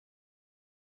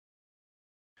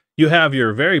You have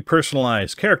your very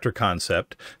personalized character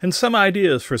concept and some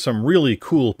ideas for some really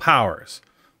cool powers.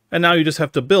 And now you just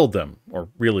have to build them, or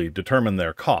really determine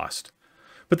their cost.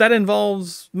 But that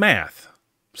involves math.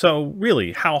 So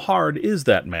really, how hard is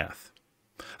that math?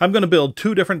 I'm going to build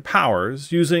 2 different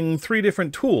powers using 3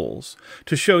 different tools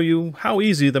to show you how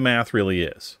easy the math really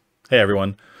is. Hey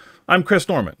everyone, I'm Chris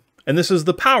Norman, and this is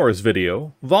the Powers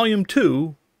video, Volume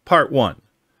 2, Part 1.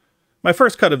 My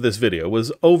first cut of this video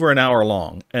was over an hour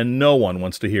long, and no one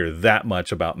wants to hear that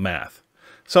much about math.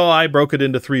 So I broke it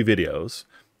into 3 videos,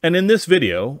 and in this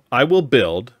video, I will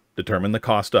build, determine the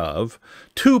cost of,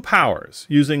 2 powers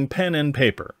using pen and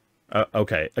paper.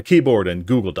 Okay, a keyboard and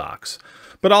Google Docs.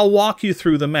 But I'll walk you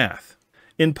through the math.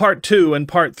 In Part 2 and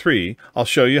Part 3, I'll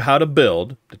show you how to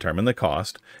build, determine the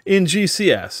cost, in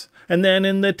GCS, and then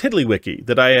in the Tiddlywiki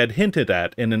that I had hinted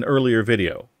at in an earlier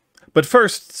video. But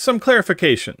first, some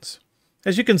clarifications.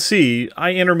 As you can see,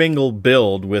 I intermingle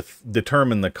build with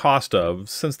determine the cost of,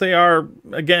 since they are,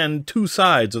 again, 2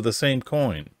 sides of the same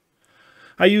coin.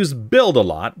 I use build a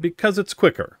lot because it's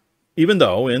quicker, even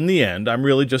though, in the end, I'm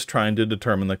really just trying to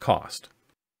determine the cost.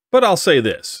 But I'll say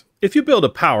this, if you build a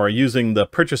power using the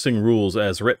purchasing rules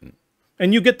as written,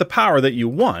 and you get the power that you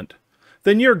want,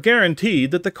 then you're guaranteed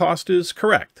that the cost is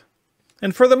correct.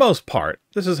 And for the most part,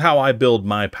 this is how I build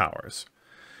my powers.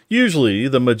 Usually,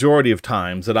 the majority of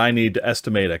times that I need to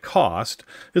estimate a cost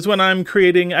is when I'm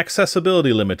creating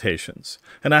accessibility limitations,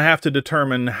 and I have to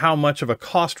determine how much of a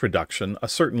cost reduction a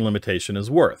certain limitation is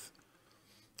worth.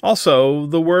 Also,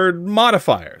 the word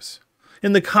modifiers.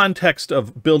 In the context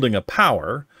of building a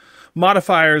power,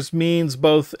 modifiers means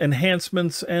both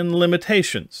enhancements and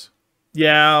limitations.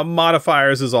 Yeah,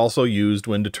 modifiers is also used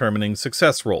when determining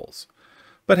success rolls.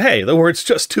 But hey, the word's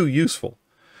just too useful.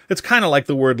 It's kind of like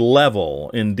the word level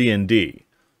in D&D.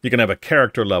 You can have a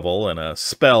character level and a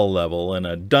spell level and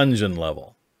a dungeon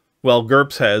level. Well,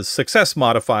 GURPS has success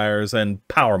modifiers and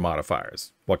power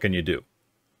modifiers. What can you do?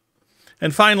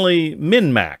 And finally,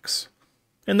 min-max.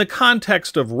 In the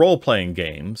context of role-playing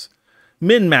games,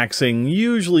 min-maxing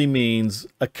usually means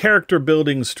a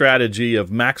character-building strategy of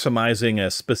maximizing a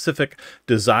specific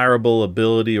desirable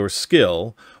ability or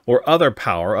skill or other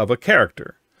power of a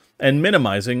character, and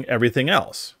minimizing everything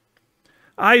else.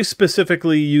 I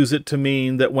specifically use it to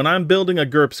mean that when I'm building a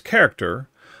GURPS character,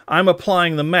 I'm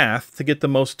applying the math to get the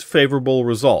most favorable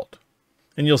result.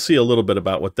 And you'll see a little bit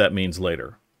about what that means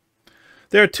later.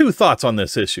 There are 2 thoughts on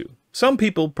this issue. Some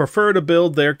people prefer to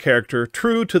build their character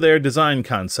true to their design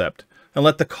concept and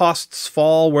let the costs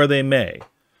fall where they may.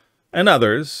 And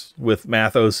others, with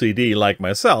math OCD like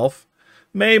myself,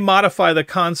 may modify the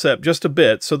concept just a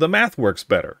bit so the math works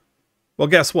better. Well,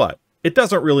 guess what? It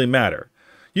doesn't really matter.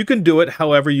 You can do it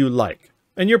however you like,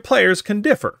 and your players can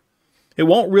differ. It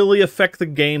won't really affect the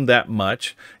game that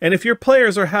much, and if your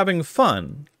players are having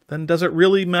fun, then does it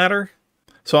really matter?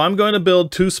 So I'm going to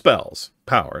build 2 spells,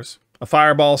 powers, a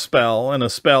fireball spell and a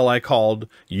spell I called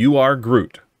You Are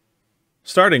Groot.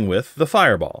 Starting with the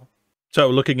fireball. So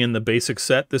looking in the basic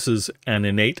set, this is an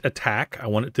innate attack. I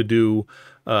want it to do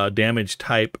damage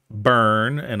type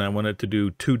burn, and I want it to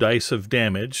do 2 dice of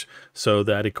damage, so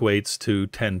that equates to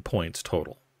 10 points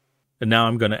total. And now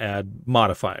I'm going to add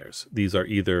modifiers. These are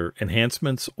either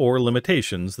enhancements or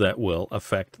limitations that will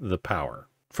affect the power.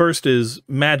 First is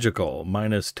magical,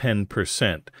 minus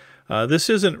 10%. This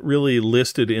isn't really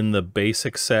listed in the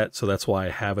basic set, so that's why I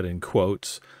have it in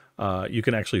quotes. You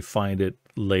can actually find it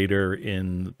later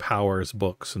in powers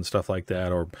books and stuff like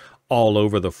that, or all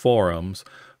over the forums.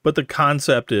 But the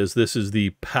concept is this is the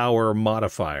power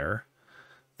modifier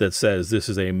that says this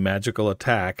is a magical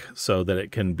attack so that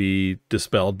it can be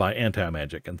dispelled by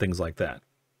anti-magic and things like that.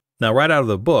 Now, right out of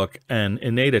the book, an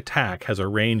innate attack has a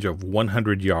range of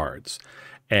 100 yards.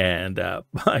 And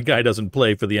my guy doesn't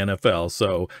play for the NFL,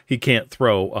 so he can't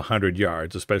throw 100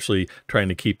 yards, especially trying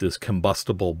to keep this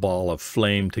combustible ball of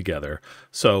flame together.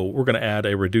 So we're going to add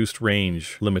a reduced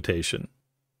range limitation.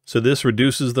 So this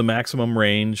reduces the maximum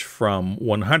range from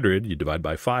 100, you divide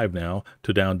by 5 now,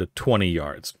 to down to 20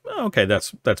 yards. Okay,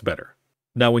 that's better.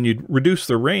 Now, when you reduce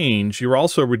the range, you're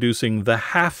also reducing the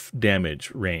half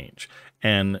damage range.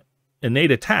 And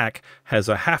innate attack has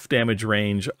a half damage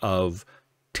range of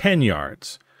 10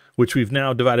 yards, which we've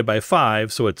now divided by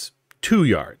 5, so it's 2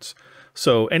 yards.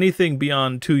 So anything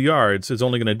beyond 2 yards is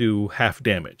only going to do half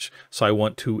damage. So I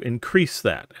want to increase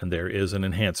that, and there is an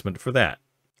enhancement for that.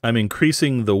 I'm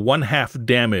increasing the 1/2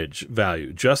 damage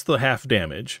value, just the half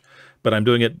damage, but I'm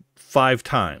doing it 5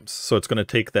 times. So it's going to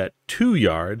take that 2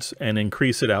 yards and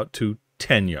increase it out to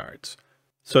 10 yards.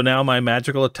 So now my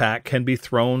magical attack can be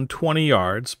thrown 20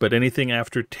 yards, but anything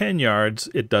after 10 yards,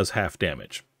 it does half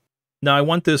damage. Now I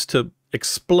want this to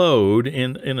explode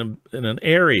in an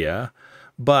area,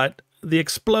 but the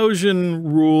explosion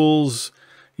rules,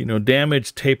 you know,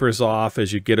 damage tapers off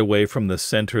as you get away from the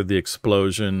center of the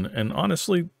explosion, and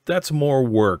honestly, that's more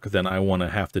work than I want to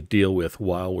have to deal with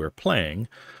while we're playing.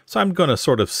 So I'm going to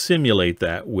sort of simulate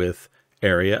that with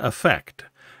area effect.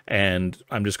 And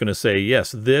I'm just going to say,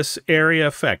 yes, this area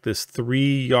effect, this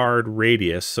 3-yard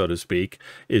radius, so to speak,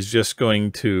 is just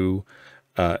going to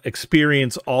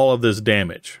experience all of this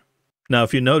damage. Now,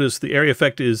 if you notice, the area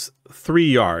effect is 3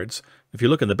 yards. If you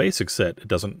look in the basic set, it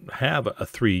doesn't have a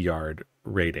 3-yard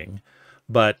rating.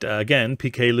 But again,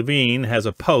 P.K. Levine has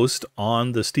a post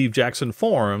on the Steve Jackson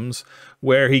forums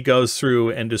where he goes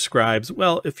through and describes,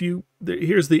 well,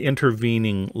 here's the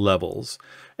intervening levels.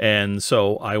 And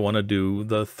so I want to do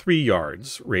the 3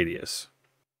 yards radius.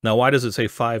 Now, why does it say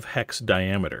 5 hex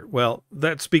diameter? Well,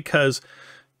 that's because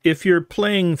if you're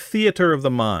playing theater of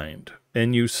the mind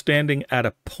and you're standing at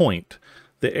a point,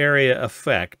 the area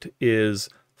effect is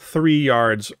 3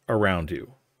 yards around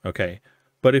you, okay?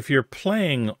 But if you're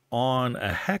playing on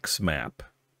a hex map,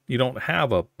 you don't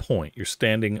have a point. You're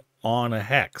standing on a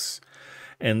hex.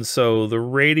 And so the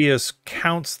radius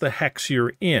counts the hex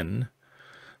you're in.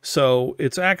 So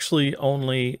it's actually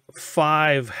only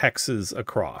 5 hexes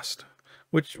across,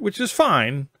 which is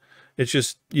fine. It's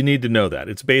just, you need to know that.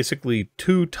 It's basically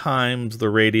 2 times the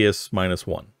radius minus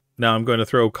 1. Now I'm going to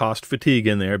throw cost fatigue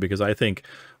in there because I think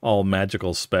all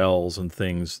magical spells and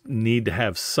things need to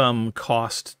have some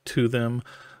cost to them.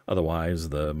 Otherwise,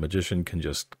 the magician can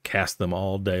just cast them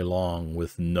all day long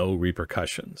with no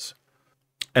repercussions.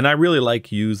 And I really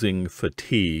like using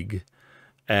fatigue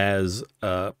as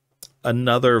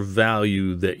another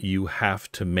value that you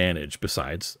have to manage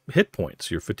besides hit points,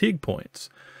 your fatigue points.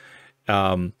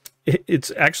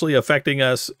 It's actually affecting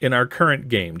us in our current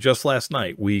game. Just last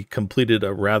night, we completed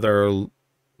a rather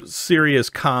serious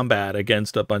combat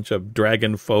against a bunch of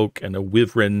dragon folk and a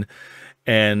wyvern,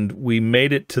 and we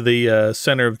made it to the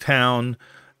center of town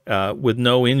with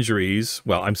no injuries.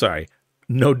 Well, I'm sorry,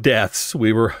 no deaths.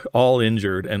 We were all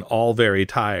injured and all very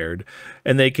tired.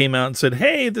 And they came out and said,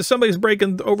 hey, somebody's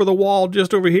breaking over the wall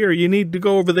just over here. You need to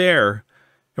go over there.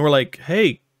 And we're like,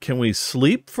 hey, can we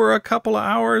sleep for a couple of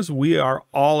hours? We are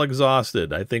all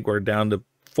exhausted. I think we're down to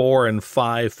 4 and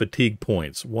 5 fatigue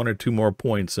points, 1 or 2 more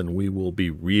points, and we will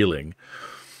be reeling.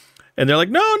 And they're like,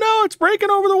 no, it's breaking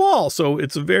over the wall. So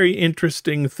it's a very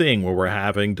interesting thing where we're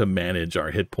having to manage our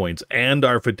hit points and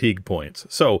our fatigue points.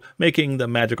 So making the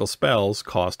magical spells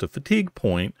cost a fatigue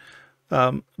point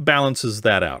balances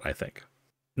that out, I think.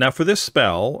 Now for this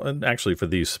spell, and actually for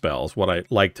these spells, what I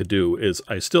like to do is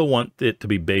I still want it to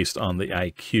be based on the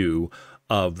IQ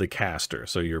of the caster.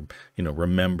 So you're,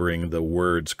 remembering the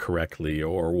words correctly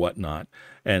or whatnot.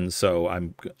 And so I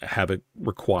have it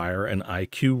require an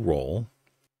IQ roll.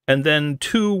 And then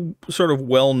 2 sort of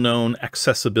well-known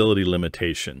accessibility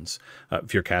limitations.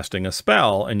 If you're casting a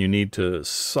spell and you need to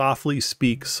softly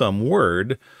speak some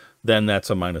word, then that's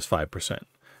a minus 5%.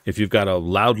 If you've got to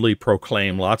loudly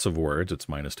proclaim lots of words, it's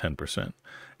minus 10%.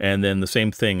 And then the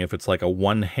same thing, if it's like a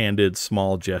one-handed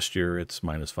small gesture, it's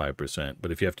minus 5%.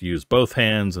 But if you have to use both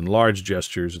hands and large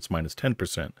gestures, it's minus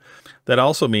 10%. That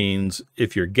also means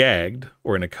if you're gagged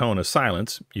or in a cone of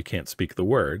silence, you can't speak the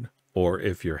word. Or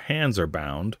if your hands are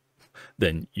bound,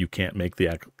 then you can't make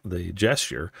the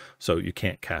gesture, so you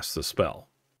can't cast the spell.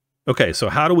 Okay, so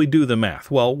how do we do the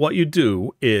math? Well, what you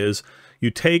do is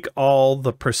you take all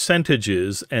the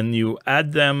percentages and you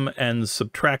add them and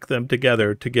subtract them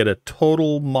together to get a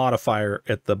total modifier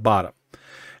at the bottom.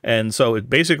 And so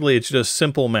basically it's just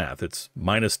simple math. It's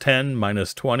minus 10,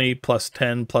 minus 20, plus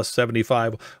 10, plus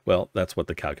 75. Well, that's what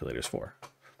the calculator's for.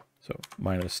 So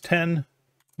minus 10,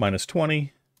 minus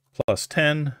 20, plus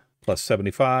 10, plus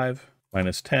 75,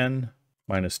 minus 10,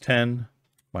 minus 10,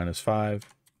 minus 5,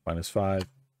 minus 5,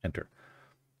 enter.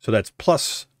 So that's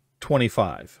plus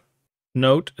 25.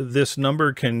 Note this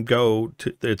number can go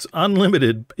to, it's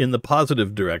unlimited in the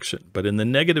positive direction, but in the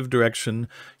negative direction,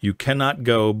 you cannot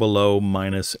go below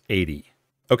minus 80.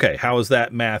 Okay, how is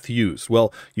that math used?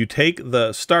 Well, you take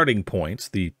the starting points,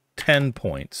 the 10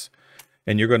 points,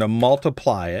 and you're going to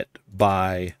multiply it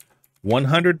by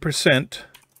 100%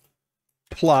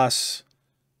 plus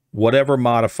whatever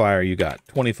modifier you got,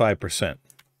 25%.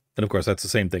 And of course, that's the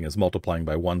same thing as multiplying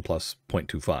by 1 plus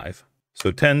 0.25.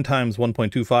 So 10 times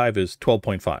 1.25 is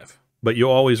 12.5. But you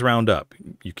always round up.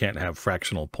 You can't have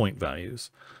fractional point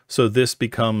values. So this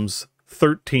becomes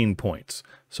 13 points.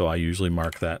 So I usually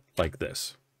mark that like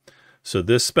this. So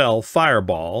this spell,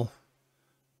 Fireball,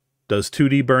 does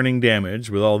 2D burning damage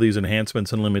with all these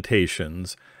enhancements and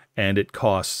limitations, and it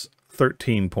costs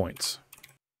 13 points.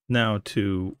 Now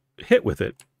to hit with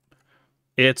it,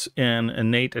 It's an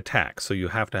innate attack, so you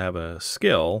have to have a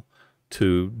skill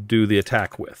to do the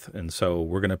attack with. And so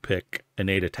we're going to pick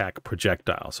innate attack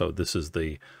projectile. So this is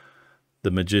the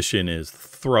magician is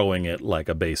throwing it like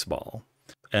a baseball.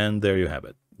 And there you have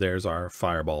it. There's our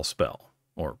fireball spell,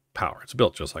 or power. It's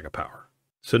built just like a power.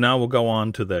 So now we'll go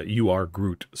on to the You Are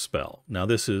Groot spell. Now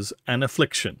this is an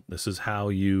affliction. This is how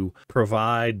you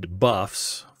provide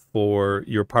buffs for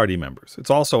your party members. It's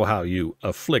also how you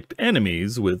afflict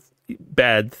enemies with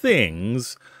bad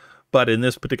things, but in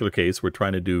this particular case, we're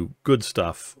trying to do good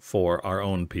stuff for our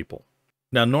own people.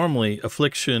 Now, normally,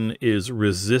 affliction is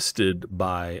resisted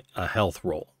by a health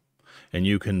roll, and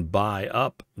you can buy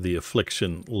up the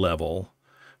affliction level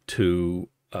to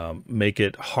make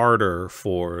it harder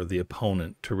for the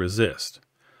opponent to resist.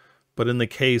 But in the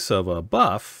case of a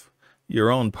buff,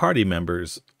 your own party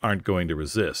members aren't going to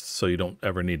resist, so you don't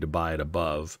ever need to buy it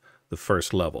above the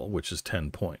first level, which is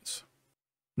 10 points.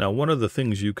 Now, one of the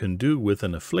things you can do with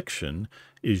an affliction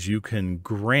is you can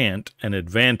grant an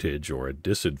advantage or a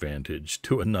disadvantage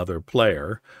to another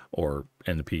player or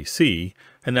NPC,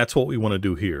 and that's what we want to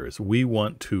do here, is we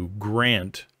want to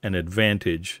grant an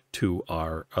advantage to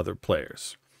our other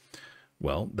players.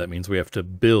 Well, that means we have to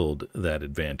build that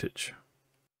advantage.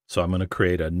 So I'm going to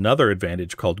create another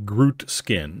advantage called Groot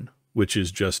Skin, which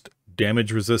is just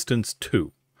damage resistance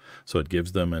 2. So it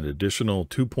gives them an additional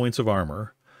 2 points of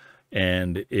armor,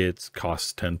 and it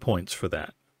costs 10 points for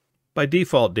that. By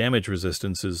default, damage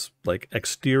resistance is like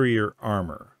exterior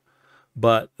armor,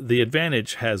 but the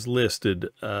advantage has listed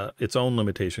its own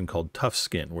limitation called tough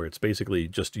skin, where it's basically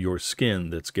just your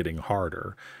skin that's getting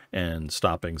harder and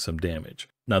stopping some damage.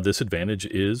 Now, this advantage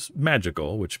is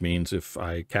magical, which means if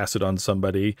I cast it on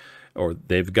somebody or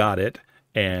they've got it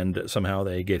and somehow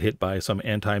they get hit by some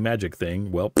anti-magic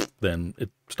thing, well, then it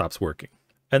stops working.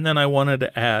 And then I wanted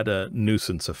to add a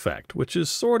nuisance effect, which is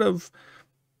sort of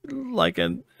like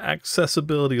an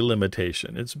accessibility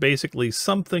limitation. It's basically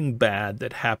something bad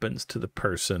that happens to the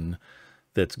person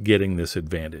that's getting this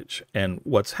advantage. And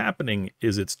what's happening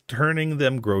is it's turning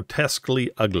them grotesquely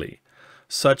ugly,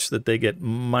 such that they get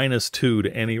 -2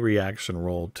 to any reaction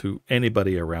roll to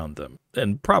anybody around them.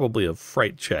 And probably a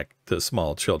fright check to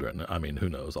small children. I mean, who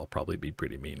knows? I'll probably be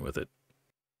pretty mean with it.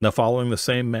 Now, following the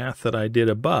same math that I did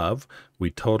above,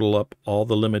 we total up all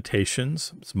the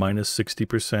limitations. It's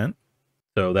 -60%.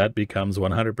 So that becomes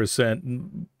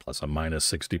 100% plus a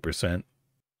 -60%,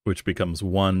 which becomes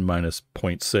 1 minus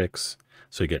 0.6.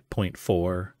 So you get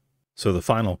 0.4. So the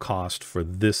final cost for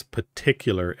this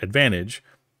particular advantage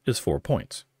is 4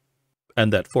 points.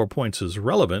 And that 4 points is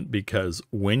relevant because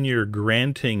when you're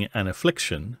granting an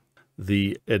affliction,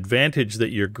 the advantage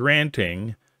that you're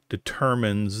granting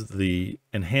determines the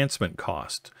enhancement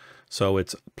cost. So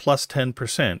it's plus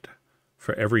 10%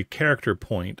 for every character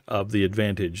point of the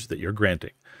advantage that you're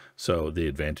granting. So the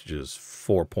advantage is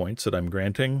 4 points that I'm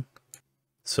granting.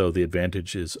 So the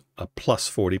advantage is a plus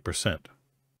 40%.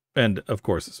 And of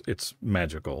course, it's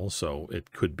magical, so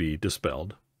it could be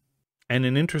dispelled. And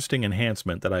an interesting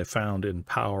enhancement that I found in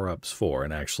Power-Ups 4,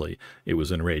 and actually it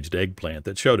was Enraged Eggplant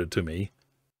that showed it to me.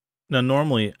 Now,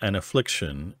 normally an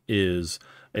affliction is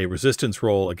a resistance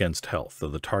roll against health. So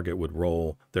the target would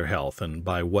roll their health, and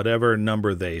by whatever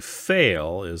number they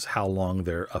fail is how long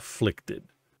they're afflicted.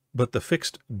 But the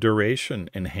fixed duration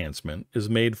enhancement is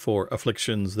made for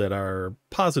afflictions that are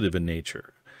positive in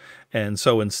nature. And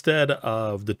so instead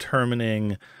of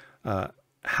determining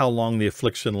how long the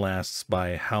affliction lasts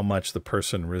by how much the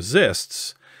person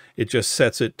resists, it just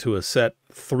sets it to a set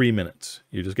 3 minutes.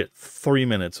 You just get 3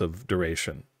 minutes of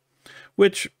duration,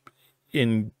 which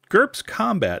in GURPS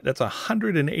combat, that's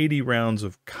 180 rounds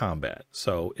of combat.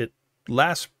 So it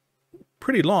lasts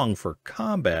pretty long for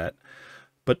combat,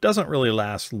 but doesn't really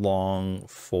last long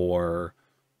for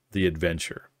the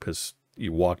adventure because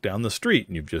you walk down the street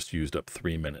and you've just used up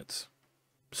 3 minutes.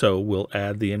 So we'll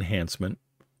add the enhancement,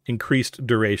 increased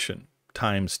duration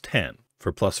times 10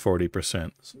 for plus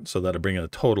 40%. So that'll bring a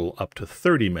total up to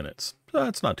 30 minutes. So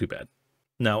that's not too bad.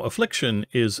 Now, affliction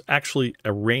is actually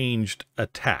a ranged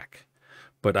attack,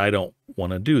 but I don't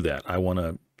want to do that. I want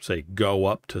to, say, go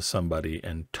up to somebody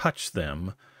and touch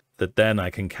them, that then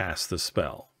I can cast the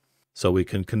spell. So we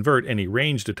can convert any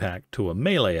ranged attack to a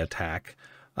melee attack.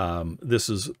 This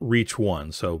is reach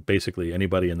 1, so basically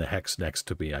anybody in the hex next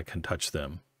to me, I can touch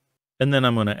them. And then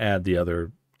I'm going to add the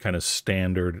other kind of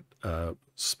standard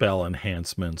spell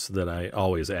enhancements that I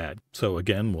always add. So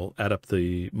again, we'll add up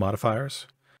the modifiers.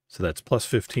 So that's plus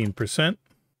 15%.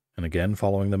 And again,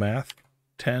 following the math,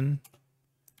 10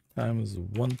 times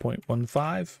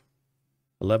 1.15,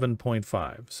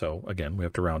 11.5. So again, we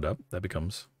have to round up. That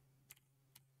becomes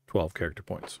 12 character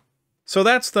points. So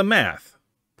that's the math.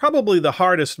 Probably the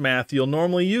hardest math you'll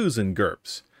normally use in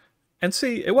GURPS. And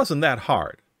see, it wasn't that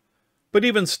hard. But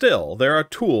even still, there are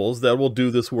tools that will do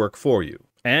this work for you.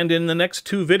 And in the next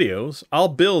 2 videos, I'll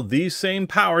build these same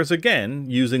powers again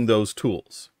using those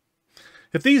tools.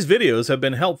 If these videos have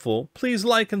been helpful, please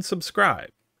like and subscribe.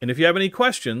 And if you have any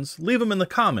questions, leave them in the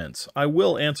comments. I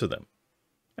will answer them.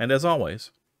 And as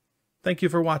always, thank you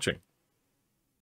for watching.